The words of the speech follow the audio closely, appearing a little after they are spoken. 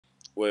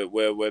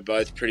we're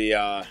both pretty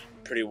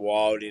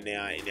wild in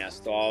our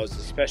styles,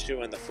 especially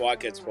when the fight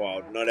gets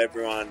wild. Not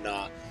everyone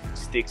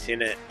sticks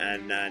in it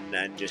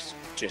and just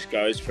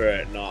goes for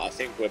it. And I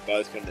think we're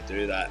both going to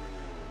do that.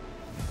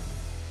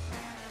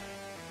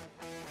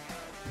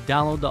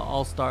 Download the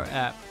AllStar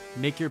app.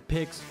 Make your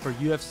picks for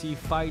UFC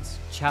fights,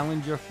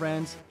 challenge your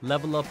friends,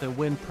 level up and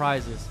win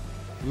prizes.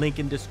 Link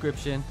in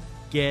description.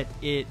 Get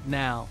it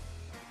now.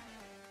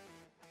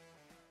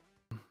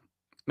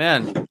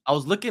 Man, I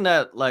was looking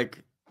at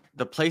like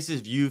the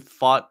places you've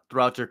fought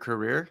throughout your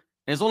career,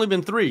 and it's only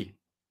been 3: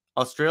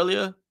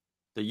 Australia,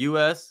 the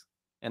US,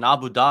 and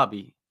Abu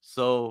Dhabi.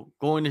 So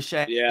going to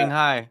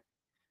Shanghai,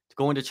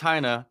 going to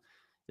China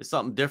is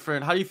something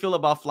different. How do you feel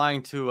about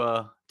flying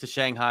to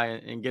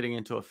Shanghai and getting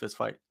into a fist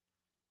fight?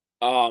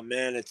 Oh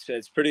man,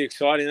 it's pretty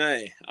exciting,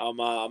 eh?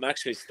 I'm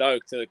actually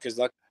stoked because,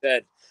 like I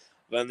said,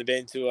 I've only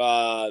been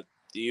to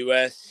the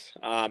US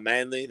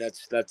mainly.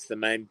 That's the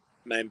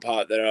main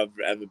part that I've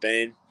ever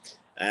been.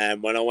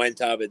 And when I went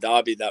to Abu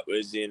Dhabi, that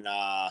was in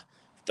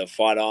the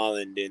Fight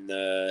Island in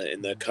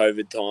the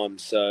COVID time.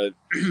 So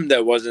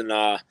that wasn't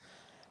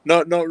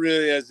not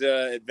really as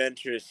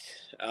adventurous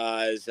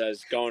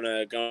as going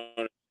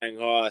to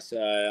Shanghai. So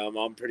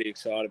I'm pretty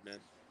excited, man.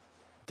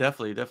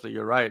 Definitely.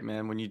 You're right,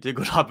 man. When you did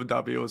go to Abu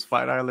Dhabi, it was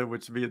Fight Island,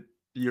 which means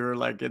you're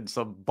like in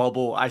some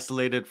bubble,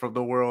 isolated from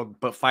the world,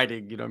 but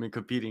fighting. You know what I mean?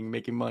 Competing,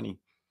 making money.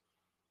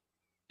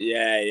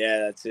 Yeah,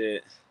 that's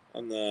it.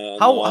 On the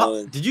How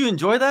island. did you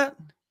enjoy that?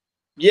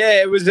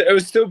 Yeah, it was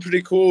still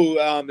pretty cool,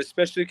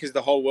 especially because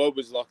the whole world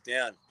was locked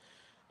down.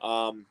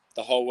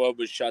 The whole world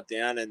was shut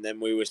down, and then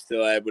we were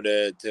still able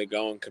to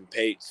go and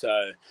compete.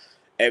 So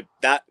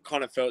that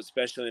kind of felt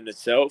special in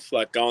itself,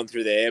 like going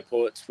through the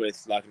airports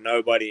with like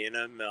nobody in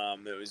them.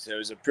 It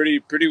was a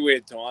pretty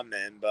weird time,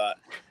 man, but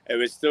it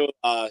was still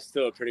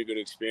a pretty good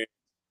experience.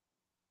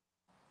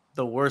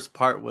 The worst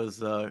part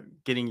was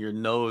getting your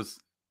nose,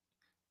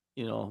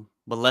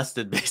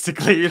 molested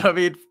basically. You know what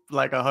I mean?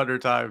 Like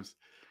 100 times.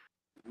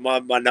 My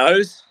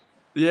nose.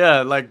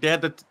 Yeah, like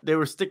they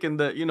were sticking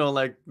the,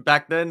 like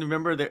back then.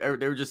 Remember they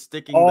were just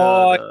sticking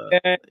Oh the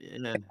yeah,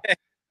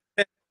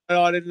 yeah.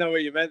 oh, I didn't know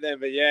what you meant then,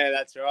 but yeah,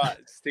 that's right.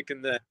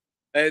 Sticking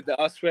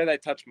I swear they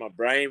touched my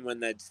brain when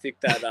they'd stick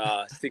that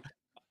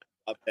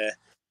up there.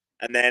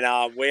 And then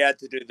we had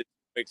to do the 2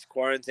 weeks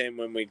quarantine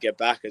when we get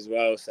back as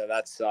well, so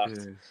that sucked.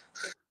 Yeah.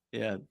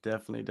 Yeah,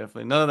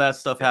 definitely. None of that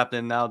stuff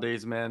happening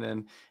nowadays,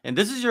 man. And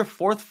this is your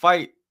 4th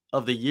fight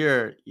of the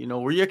year.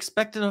 Were you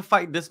expecting to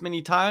fight this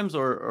many times,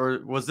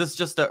 or was this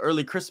just an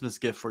early Christmas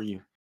gift for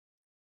you?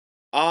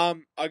 I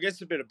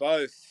guess a bit of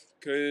both,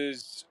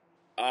 because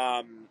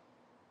um,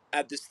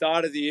 at the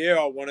start of the year,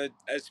 I wanted,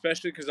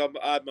 especially because I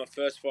had my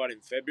first fight in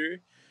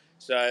February,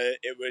 so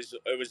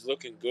it was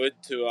looking good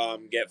to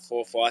get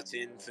 4 fights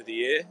in for the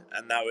year,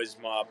 and that was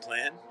my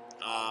plan.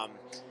 Um,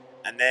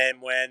 and then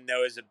when there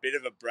was a bit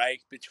of a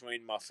break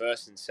between my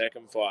first and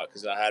second fight,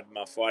 because I had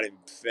my fight in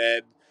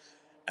Feb,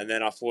 and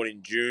then I fought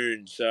in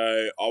June,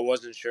 so I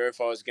wasn't sure if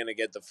I was going to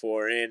get the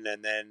 4 in.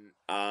 And then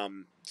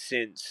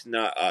since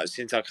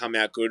I come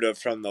out good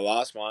from the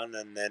last one,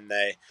 and then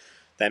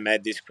they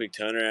made this quick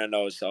turnaround,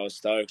 I was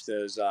stoked.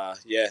 It was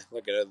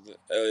like a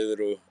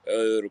early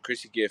little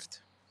Chrissy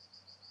gift.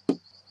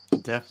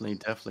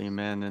 Definitely,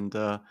 man. And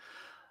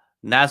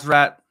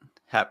Nasrat,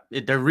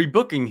 they're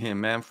rebooking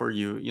him, man, for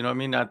you. You know what I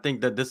mean? I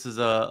think that this is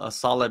a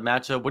solid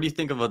matchup. What do you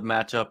think of a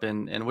matchup,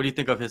 and what do you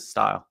think of his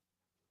style?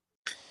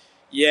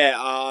 Yeah,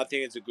 I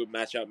think it's a good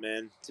matchup,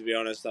 man. To be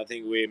honest, I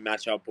think we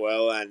match up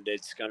well, and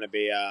it's going to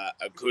be a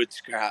good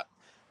scrap.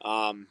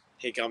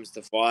 He comes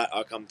to fight,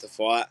 I come to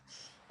fight.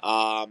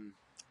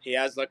 He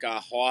has like a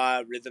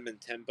high rhythm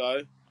and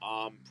tempo.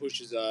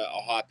 Pushes a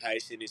high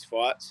pace in his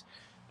fights.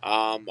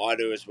 I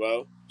do as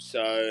well.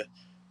 So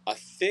I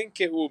think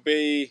it will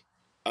be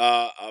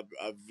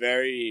a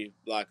very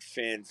like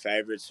fan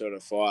favorite sort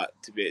of fight.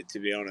 To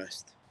be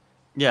honest.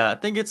 Yeah, I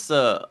think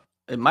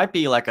it might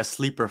be like a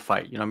sleeper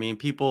fight. You know what I mean?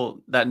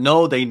 People that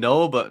know, they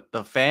know, but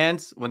the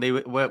fans, when they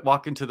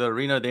walk into the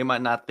arena, they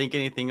might not think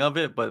anything of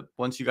it. But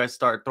once you guys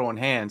start throwing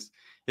hands,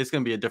 it's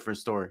gonna be a different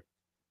story.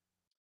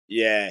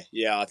 Yeah,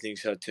 I think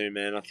so too,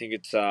 man. I think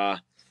it's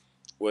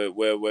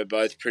we're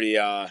both pretty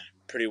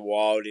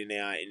wild in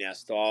our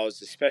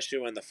styles, especially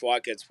when the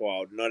fight gets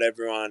wild. Not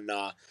everyone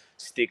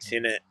sticks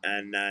in it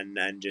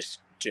and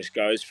just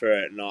goes for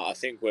it. And I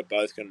think we're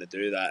both going to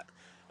do that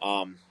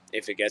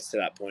if it gets to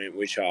that point,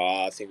 which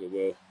I think it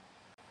will.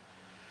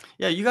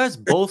 Yeah, you guys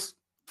both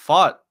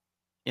fought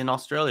in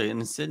Australia,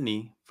 in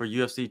Sydney, for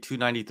UFC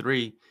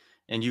 293,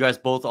 and you guys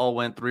both all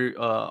went through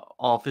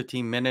all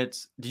 15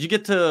 minutes. Did you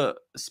get to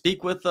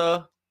speak with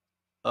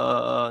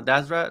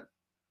Nasrat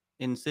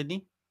in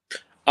Sydney?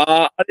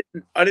 I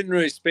didn't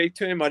really speak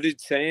to him. I did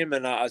see him,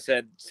 and I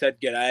said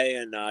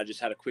g'day, and just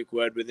had a quick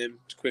word with him,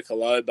 quick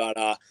hello.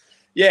 But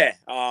yeah,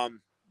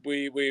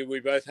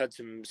 we both had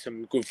some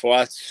good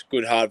fights,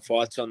 good hard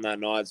fights on that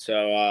night.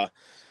 So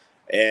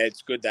yeah,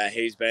 it's good that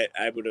he's been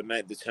able to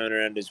make the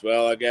turnaround as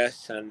well, I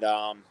guess. And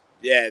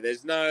yeah,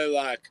 there's no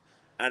like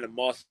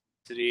animosity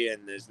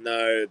and there's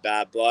no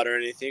bad blood or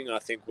anything. I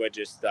think we're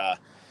just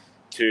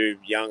two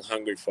young,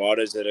 hungry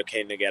fighters that are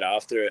keen to get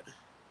after it.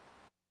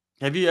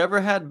 Have you ever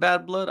had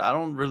bad blood? I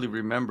don't really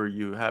remember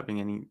you having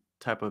any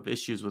type of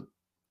issues with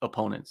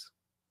opponents.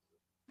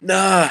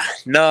 Nah,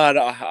 no,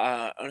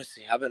 I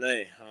honestly haven't.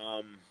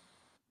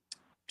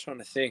 Trying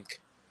to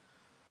think.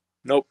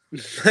 Nope,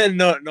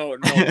 not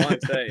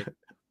once. Hey,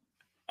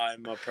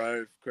 in my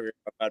pro career,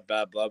 I've had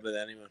bad blood with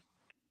anyone.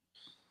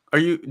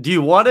 Do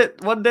you want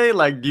it one day?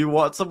 Like, do you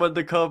want someone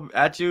to come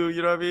at you?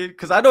 You know what I mean?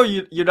 Because I know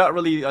you're not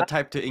really a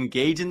type to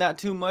engage in that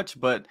too much,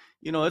 but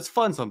it's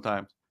fun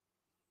sometimes.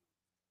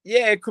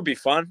 Yeah, it could be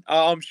fun.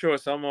 I'm sure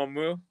someone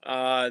will.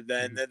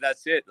 Then Mhm.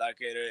 that's it. Like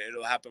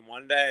it'll happen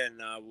one day,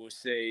 and we'll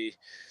see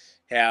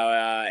how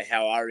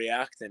I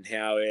react and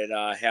how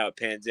it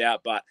pans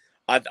out. But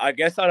I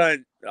guess I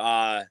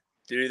don't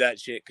do that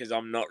shit because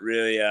I'm not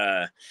really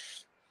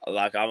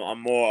like I'm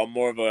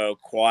more of a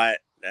quiet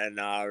and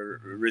Mhm.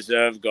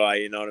 reserved guy.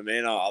 You know what I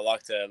mean? I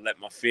like to let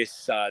my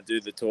fists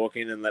do the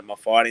talking and let my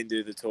fighting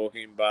do the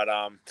talking. But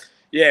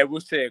yeah,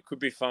 we'll see. It could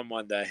be fun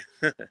one day.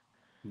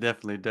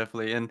 Definitely,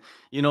 definitely. And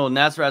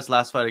Nasrat's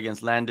last fight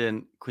against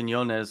Landon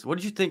Quinones. What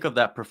did you think of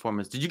that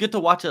performance? Did you get to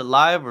watch it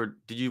live or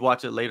did you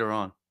watch it later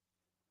on?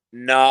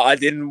 No, I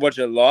didn't watch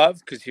it live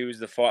because he was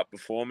the fight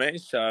before me.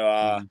 So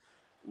Mhm.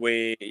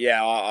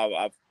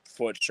 I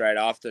fought straight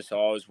after,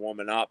 so I was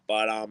warming up.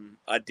 But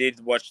I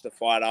did watch the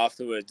fight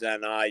afterwards,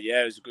 and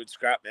yeah, it was a good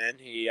scrap, man.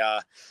 He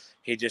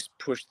just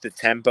pushed the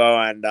tempo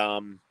and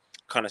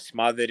kind of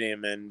smothered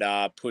him and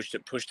pushed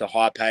a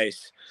high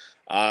pace,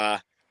 uh,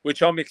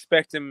 which I'm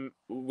expecting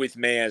with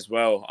me as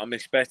well. I'm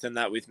expecting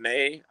that with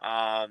me.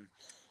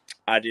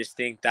 I just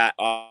think that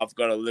I've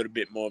got a little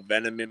bit more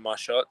venom in my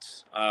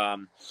shots.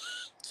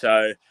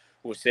 So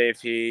we'll see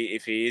if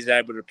he is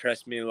able to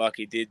press me like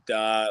he did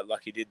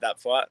that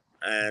fight,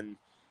 and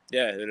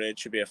yeah, it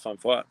should be a fun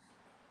fight.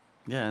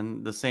 Yeah,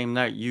 and the same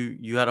night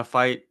you had a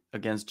fight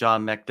against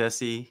John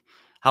McDessie.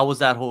 How was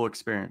that whole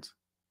experience?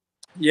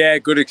 Yeah,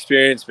 good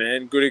experience,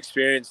 man. Good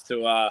experience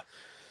to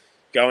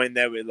go in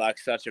there with like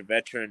such a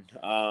veteran.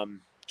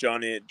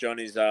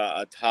 Johnny's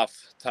a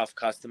tough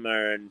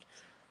customer, and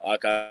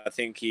like I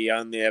think he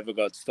only ever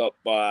got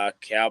stopped by a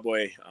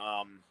cowboy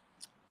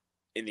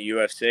in the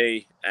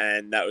UFC,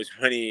 and that was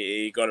when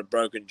he got a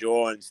broken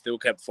jaw and still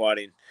kept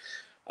fighting.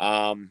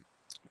 Um,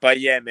 but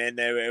yeah, man,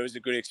 it was a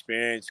good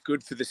experience.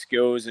 Good for the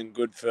skills and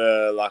good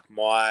for like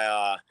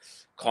my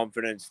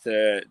confidence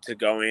to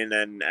go in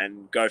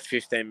and go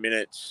 15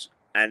 minutes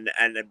and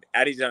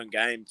at his own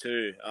game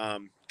too.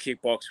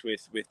 Kickbox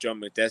with John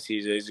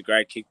McDessie. He's a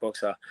great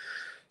kickboxer.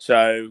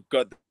 So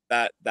got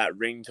that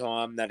ring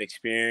time, that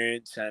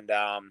experience, and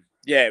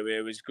yeah,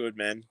 it was good,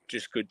 man.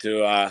 Just good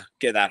to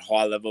get that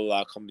high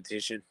level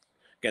competition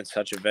against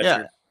such a Yeah,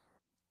 veteran.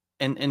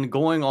 and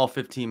going all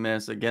 15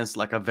 minutes against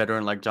like a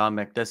veteran like John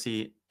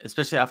McDessie,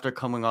 especially after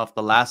coming off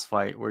the last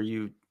fight where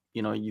you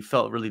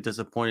felt really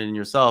disappointed in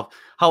yourself.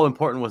 How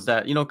important was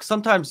that? 'Cause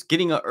sometimes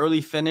getting an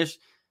early finish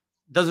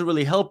doesn't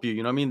really help you.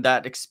 You know what I mean?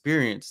 That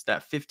experience,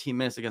 that 15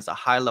 minutes against a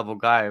high level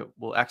guy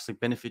will actually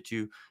benefit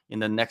you in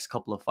the next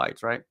couple of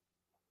fights, right?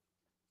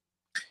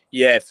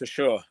 Yeah, for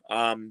sure.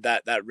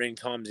 That ring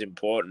time's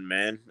important,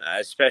 man.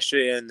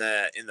 Especially in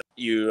the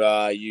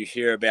you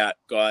hear about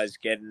guys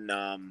getting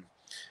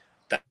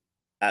that,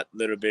 that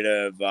little bit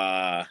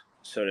of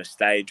sort of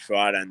stage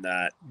fright and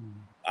that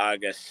Mm. I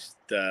guess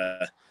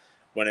the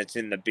when it's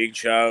in the big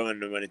show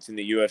and when it's in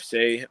the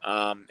UFC,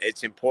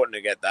 it's important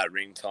to get that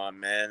ring time,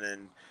 man,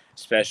 and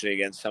especially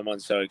against someone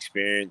so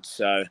experienced.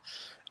 So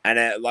and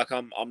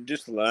I'm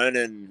just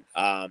learning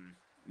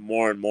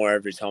more and more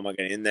every time I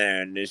get in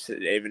there, and just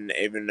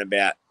even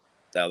about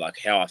like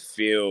how I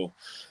feel,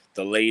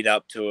 the lead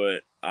up to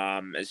it,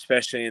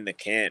 especially in the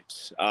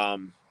camps,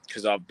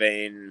 because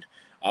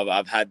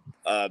I've had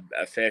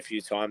a fair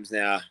few times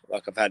now.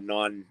 Like I've had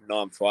nine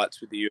fights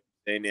with the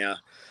UFC now,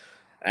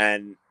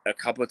 and a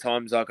couple of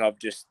times like I've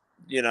just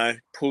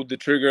pulled the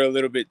trigger a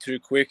little bit too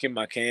quick in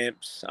my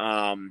camps.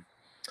 But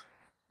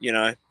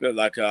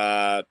like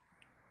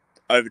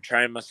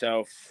overtrained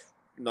myself,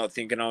 not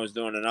thinking I was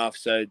doing enough.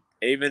 So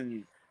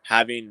even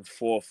having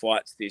 4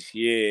 fights this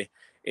year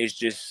is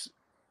just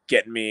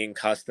getting me in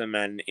custom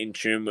and in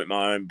tune with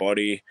my own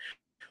body,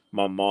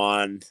 my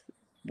mind,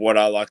 what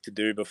I like to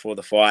do before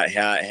the fight,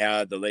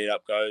 how the lead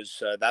up goes.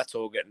 So that's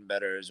all getting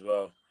better as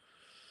well.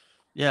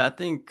 Yeah, I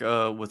think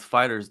with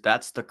fighters,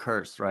 that's the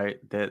curse, right?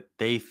 That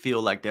they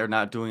feel like they're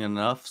not doing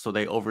enough, so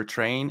they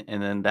overtrain,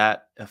 and then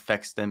that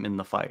affects them in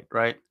the fight,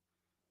 right?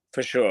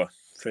 For sure,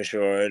 for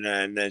sure,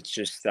 and it's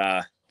just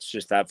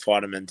that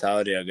fighter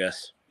mentality, I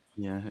guess.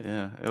 Yeah,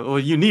 yeah. Well,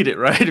 you need it,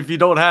 right? If you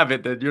don't have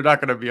it, then you're not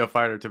gonna be a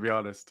fighter, to be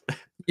honest.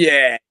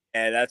 Yeah,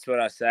 yeah, that's what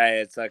I say.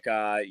 It's like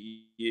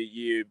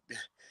you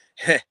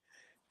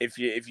if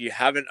you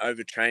haven't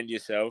overtrained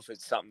yourself,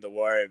 it's something to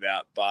worry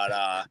about. But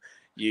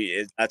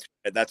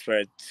that's where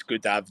it's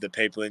good to have the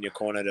people in your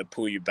corner to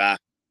pull you back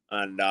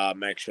and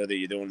make sure that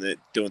you're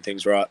doing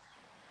things right.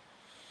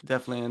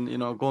 Definitely,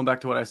 and going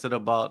back to what I said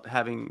about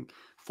having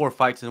 4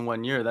 fights in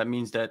 1 year, that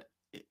means that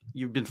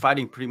you've been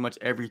fighting pretty much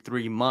every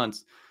 3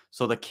 months.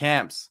 So the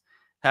camps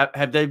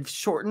have they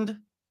shortened?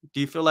 Do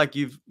you feel like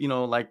you've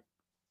like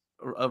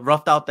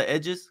roughed out the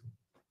edges?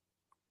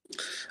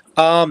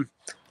 Um,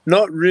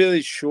 Not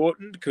really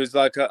shortened because,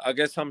 like, I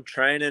guess I'm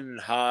training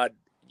hard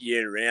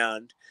year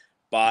round,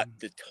 but Mhm.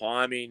 the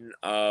timing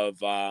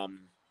of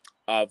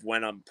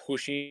when I'm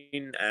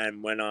pushing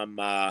and when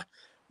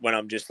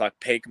I'm just like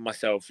peaking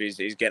myself is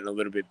getting a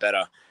little bit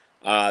better.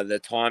 The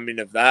timing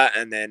of that,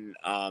 and then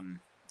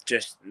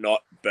just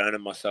not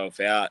burning myself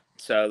out.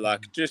 So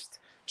like Mhm.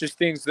 just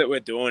things that we're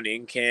doing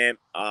in camp.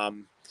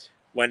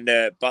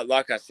 But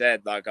like I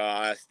said, like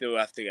I still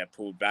have to get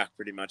pulled back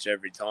pretty much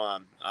every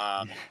time.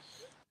 Yeah,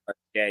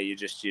 Yeah, you're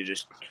just in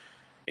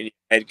your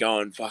head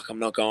going, "Fuck, I'm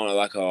not going."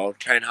 Like, oh, I'll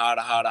train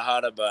harder, harder,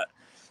 harder. But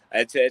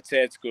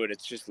it's good.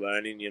 It's just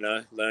learning,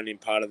 learning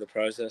part of the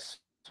process.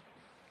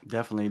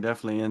 definitely,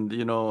 definitely.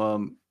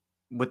 And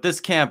with this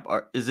camp,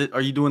 are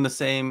you doing the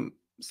same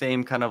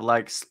kind of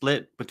like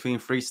split between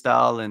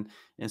freestyle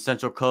and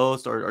Central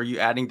Coast, or are you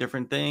adding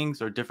different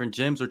things or different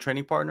gyms or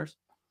training partners?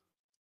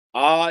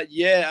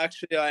 Yeah,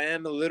 actually, I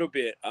am a little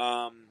bit.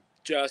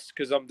 Just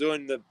because I'm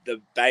doing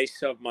the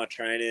base of my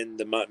training,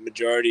 the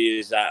majority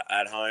is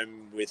at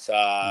home with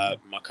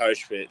Mhm. my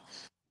coach, with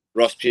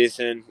Ross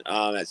Pearson,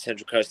 at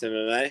Central Coast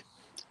MMA.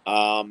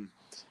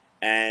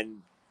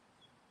 And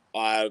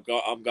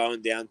I'm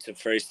going down to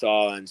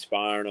freestyle and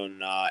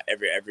sparring on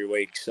every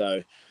week.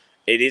 So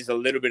it is a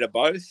little bit of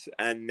both,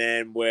 and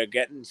then we're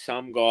getting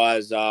some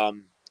guys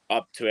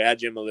up to our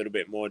gym a little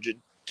bit more,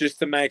 just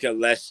to make it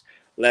less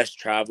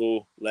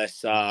travel,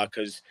 less Mhm.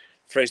 because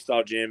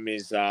freestyle gym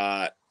is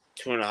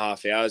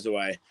 2.5 hours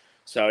away,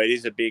 so it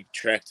is a big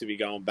trek to be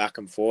going back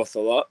and forth a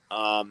lot.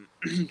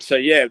 So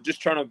yeah,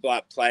 just trying to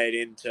like play it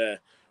in to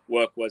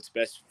work what's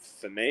best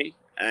for me,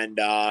 and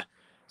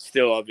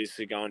still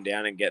obviously going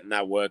down and getting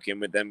that work in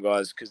with them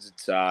guys because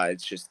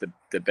it's just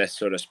the best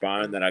sort of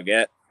sparring that I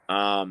get.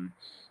 Um,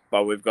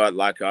 but we've got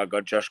like I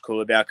got Josh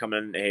Coolabout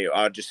coming.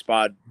 I just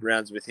sparred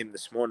rounds with him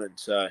this morning.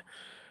 So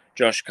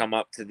Josh come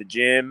up to the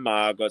gym.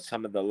 I got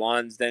some of the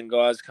lines then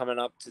guys coming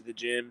up to the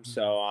gym. Mhm.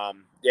 So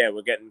yeah,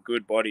 we're getting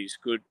good bodies,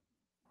 good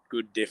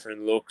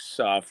different looks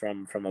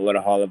from a lot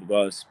of high level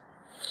guys.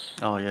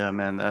 Oh yeah,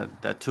 man,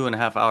 that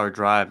 2.5 hour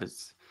drive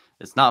is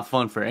it's not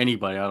fun for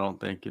anybody, I don't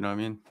think, you know what I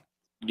mean?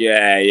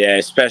 Yeah, yeah,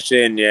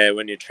 especially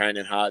when you're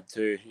training hard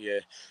too. Yeah,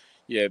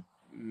 your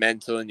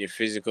mental and your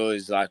physical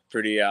is like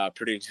pretty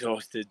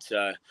exhausted.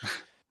 So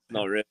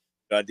not really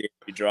a good idea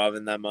to be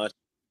driving that much.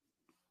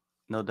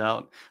 No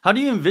doubt. How do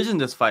you envision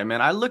this fight,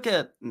 man? I look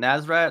at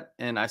Nasrat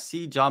and I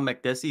see John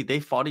McDessie. They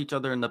fought each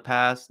other in the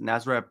past.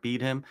 Nasrat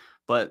beat him,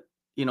 but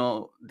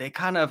they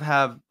kind of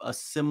have a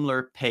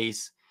similar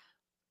pace.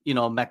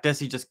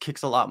 McDessie just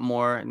kicks a lot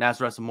more.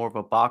 Nasrat's more of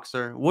a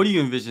boxer. What do you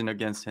envision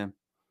against him?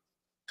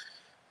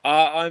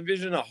 I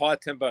envision a high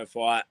tempo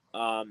fight.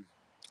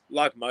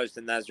 Like most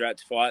of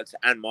Nasrat's fights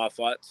and my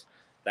fights,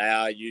 they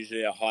are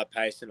usually a high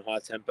pace and high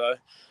tempo.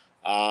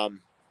 Um,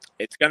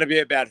 it's going to be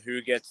about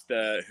who gets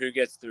the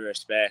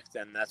respect,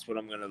 and that's what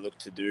I'm going to look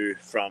to do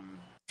from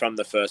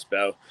the first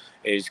bell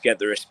is get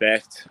the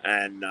respect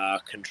and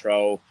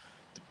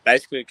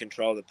basically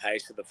control the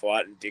pace of the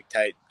fight and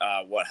dictate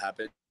what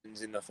happens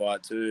in the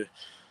fight too.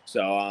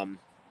 So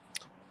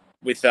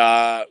with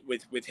how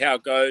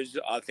it goes,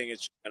 I think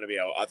it's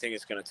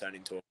going to turn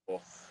into a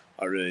war.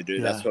 I really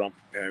do. That's Yeah. what I'm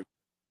preparing.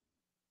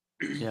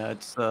 Yeah,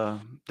 it's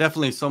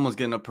definitely someone's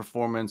getting a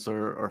performance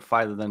or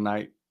fight of the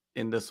night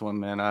in this one,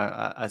 man.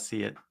 I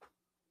see it.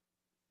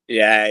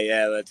 Yeah,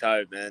 yeah. Let's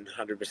hope, man.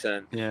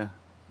 100%. Yeah.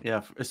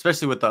 Yeah,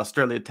 especially with the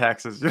Australia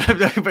taxes.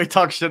 Everybody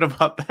talk shit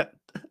about that.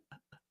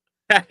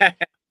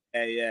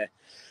 Yeah, yeah,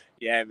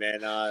 yeah, man.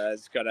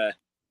 It's gotta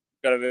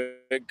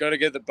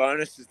get the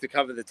bonuses to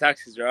cover the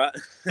taxes, right?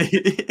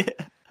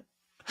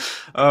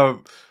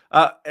 um,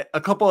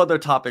 a couple other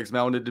topics,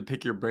 man. I wanted to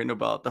pick your brain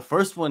about. The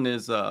first one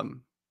is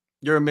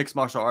you're a mixed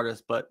martial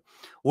artist, but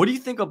what do you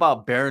think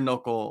about bare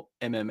knuckle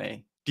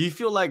MMA? Do you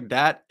feel like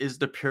that is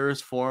the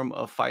purest form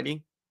of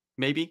fighting?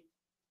 Maybe.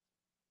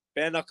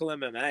 Bare knuckle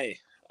MMA.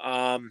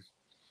 Um,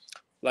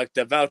 like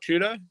the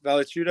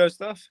Valetudo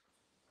stuff.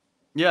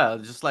 Yeah,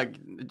 just like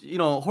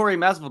Jorge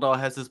Masvidal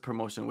has his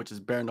promotion, which is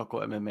bare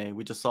knuckle MMA.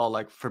 We just saw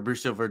like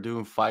Fabricio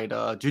Verdun fight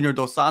Junior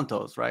Dos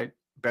Santos, right?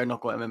 Bare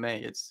knuckle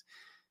MMA. It's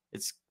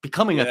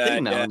becoming a Yeah,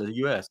 thing now yeah, in the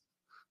US.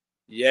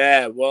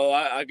 yeah. Well,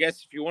 I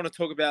guess if you want to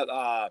talk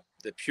about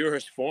the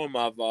purest form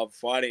of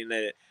fighting,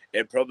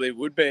 it probably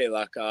would be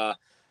like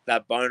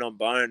that bone on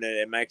bone.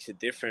 It makes it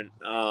different.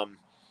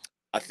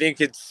 I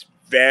think it's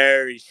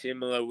very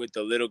similar with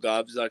the little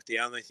gloves. Like the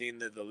only thing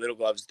that the little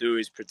gloves do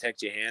is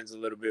protect your hands a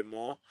little bit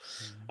more.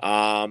 Mhm.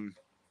 Um,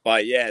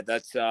 but yeah,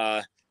 that's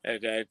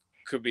okay.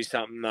 Could be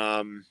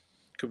something.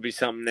 Could be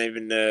something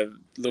even to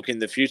look in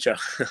the future.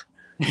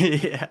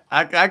 Yeah,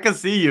 I can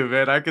see you,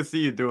 man. I can see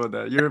you doing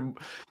that.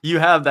 You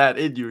have that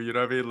in you. You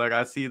know what I mean? Like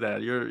I see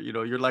that.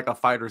 You're like a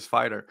fighter's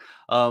fighter.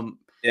 Um,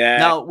 Yeah.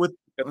 now with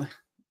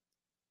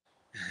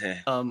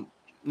um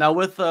now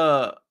with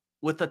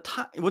with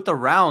the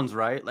rounds,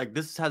 right? Like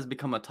this has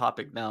become a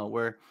topic now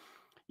where,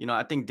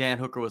 I think Dan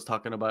Hooker was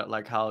talking about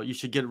like how you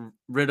should get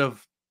rid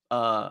of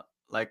uh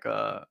like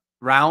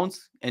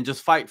rounds and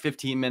just fight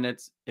 15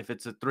 minutes if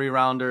it's a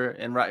 3-rounder,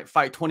 and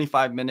fight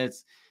 25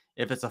 minutes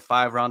if it's a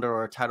 5-rounder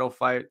or a title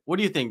fight. What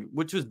do you think?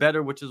 Which is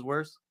better? Which is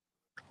worse?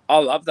 I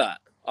love that.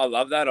 I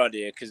love that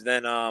idea because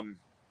then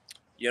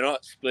you're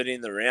not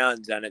splitting the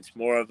rounds, and it's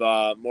more of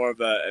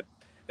a,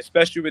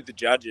 especially with the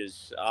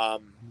judges.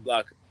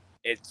 Like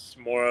it's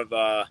more of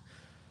a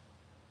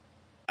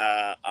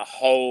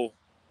whole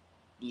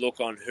look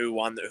on who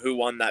won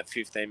that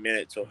 15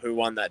 minutes or who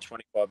won that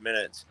 25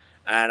 minutes,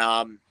 and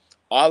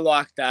I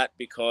like that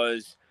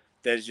because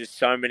there's just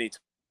so many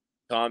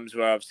times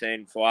where I've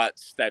seen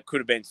fights that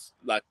could have been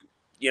like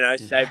Yeah.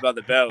 saved by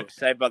the bell,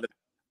 saved by the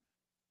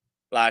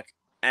like,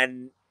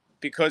 and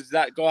because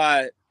that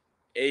guy,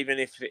 even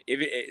if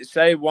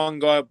say one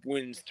guy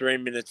wins 3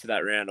 minutes of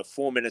that round or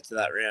 4 minutes of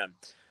that round,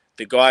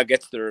 the guy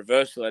gets the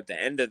reversal at the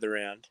end of the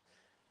round.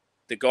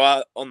 The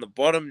guy on the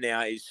bottom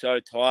now is so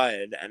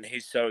tired and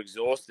he's so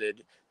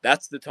exhausted.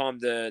 That's the time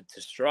to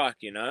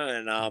strike,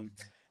 And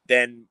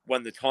then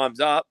when the time's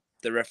up,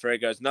 the referee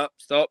goes, "Nope,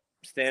 stop,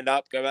 stand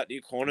up, go back to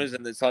your corners,"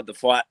 and it's like the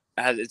fight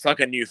it's like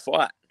a new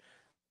fight.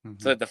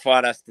 Mhm. So the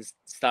fight has to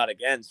start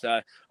again.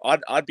 So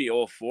I'd be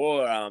all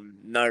for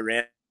no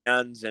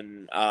rounds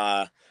and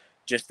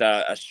just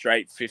a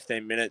straight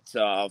 15 minutes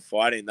of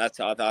fighting. I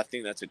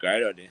think that's a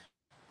great idea.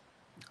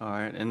 All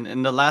right,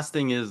 and the last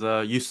thing is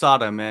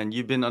USADA, man.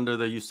 You've been under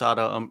the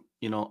USADA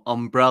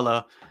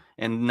umbrella,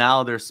 and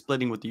now they're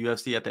splitting with the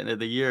UFC at the end of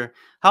the year.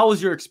 How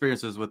was your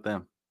experiences with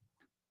them?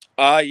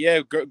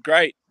 Yeah,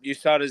 great.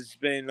 USADA's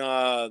been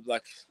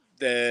like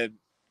they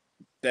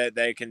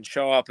they can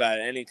show up at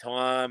any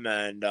time,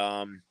 and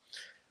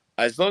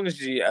as long as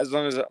you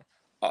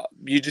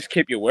just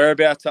keep your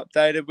whereabouts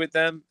updated with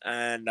them,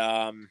 and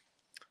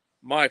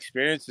my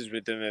experiences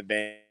with them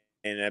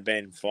have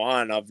been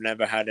fine. I've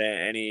never had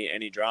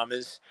any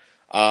dramas.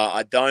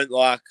 I don't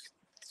like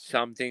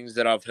some things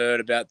that I've heard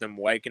about them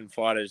waking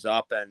fighters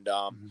up, and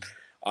Mhm.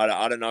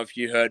 I don't know if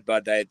you heard,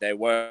 but they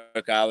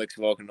woke Alex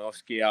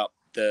Volkanovski up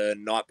the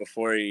night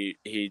before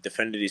he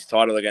defended his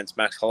title against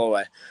Max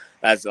Holloway.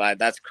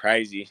 That's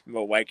crazy.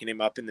 We're waking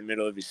him up in the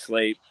middle of his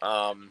sleep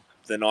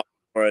the night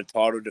for a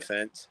title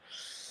defense.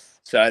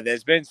 So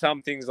there's been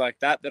some things like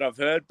that I've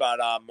heard, but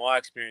my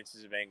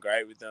experiences have been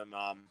great with them,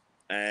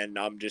 and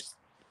I'm just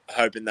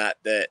hoping that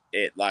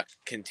it like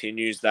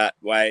continues that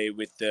way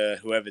with the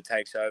whoever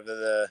takes over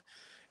the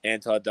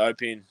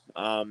anti-doping,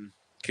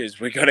 because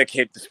we got to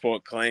keep the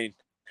sport clean.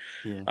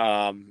 Yeah,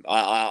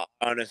 I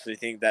honestly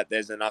think that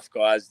there's enough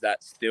guys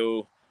that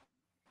still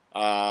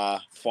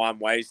find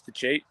ways to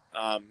cheat,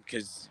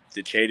 because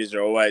the cheaters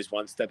are always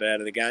one step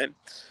out of the game.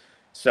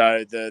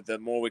 So the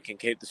more we can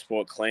keep the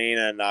sport clean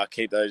and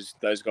keep those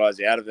guys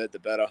out of it, the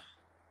better.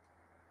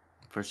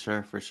 for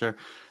sure, for sure.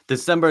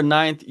 December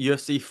 9th,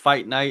 UFC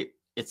Fight Night.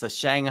 It's a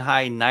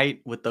Shanghai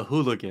night with the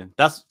hooligan.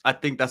 I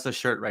think that's a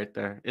shirt right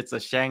there. It's a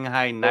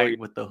Shanghai Oh, night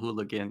with the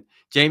hooligan.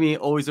 Jamie,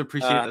 always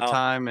appreciate the yeah.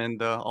 time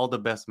and all the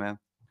best, man.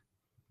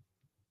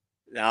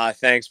 Nah,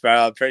 thanks, bro.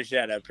 I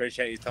appreciate it.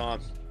 Appreciate your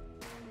time.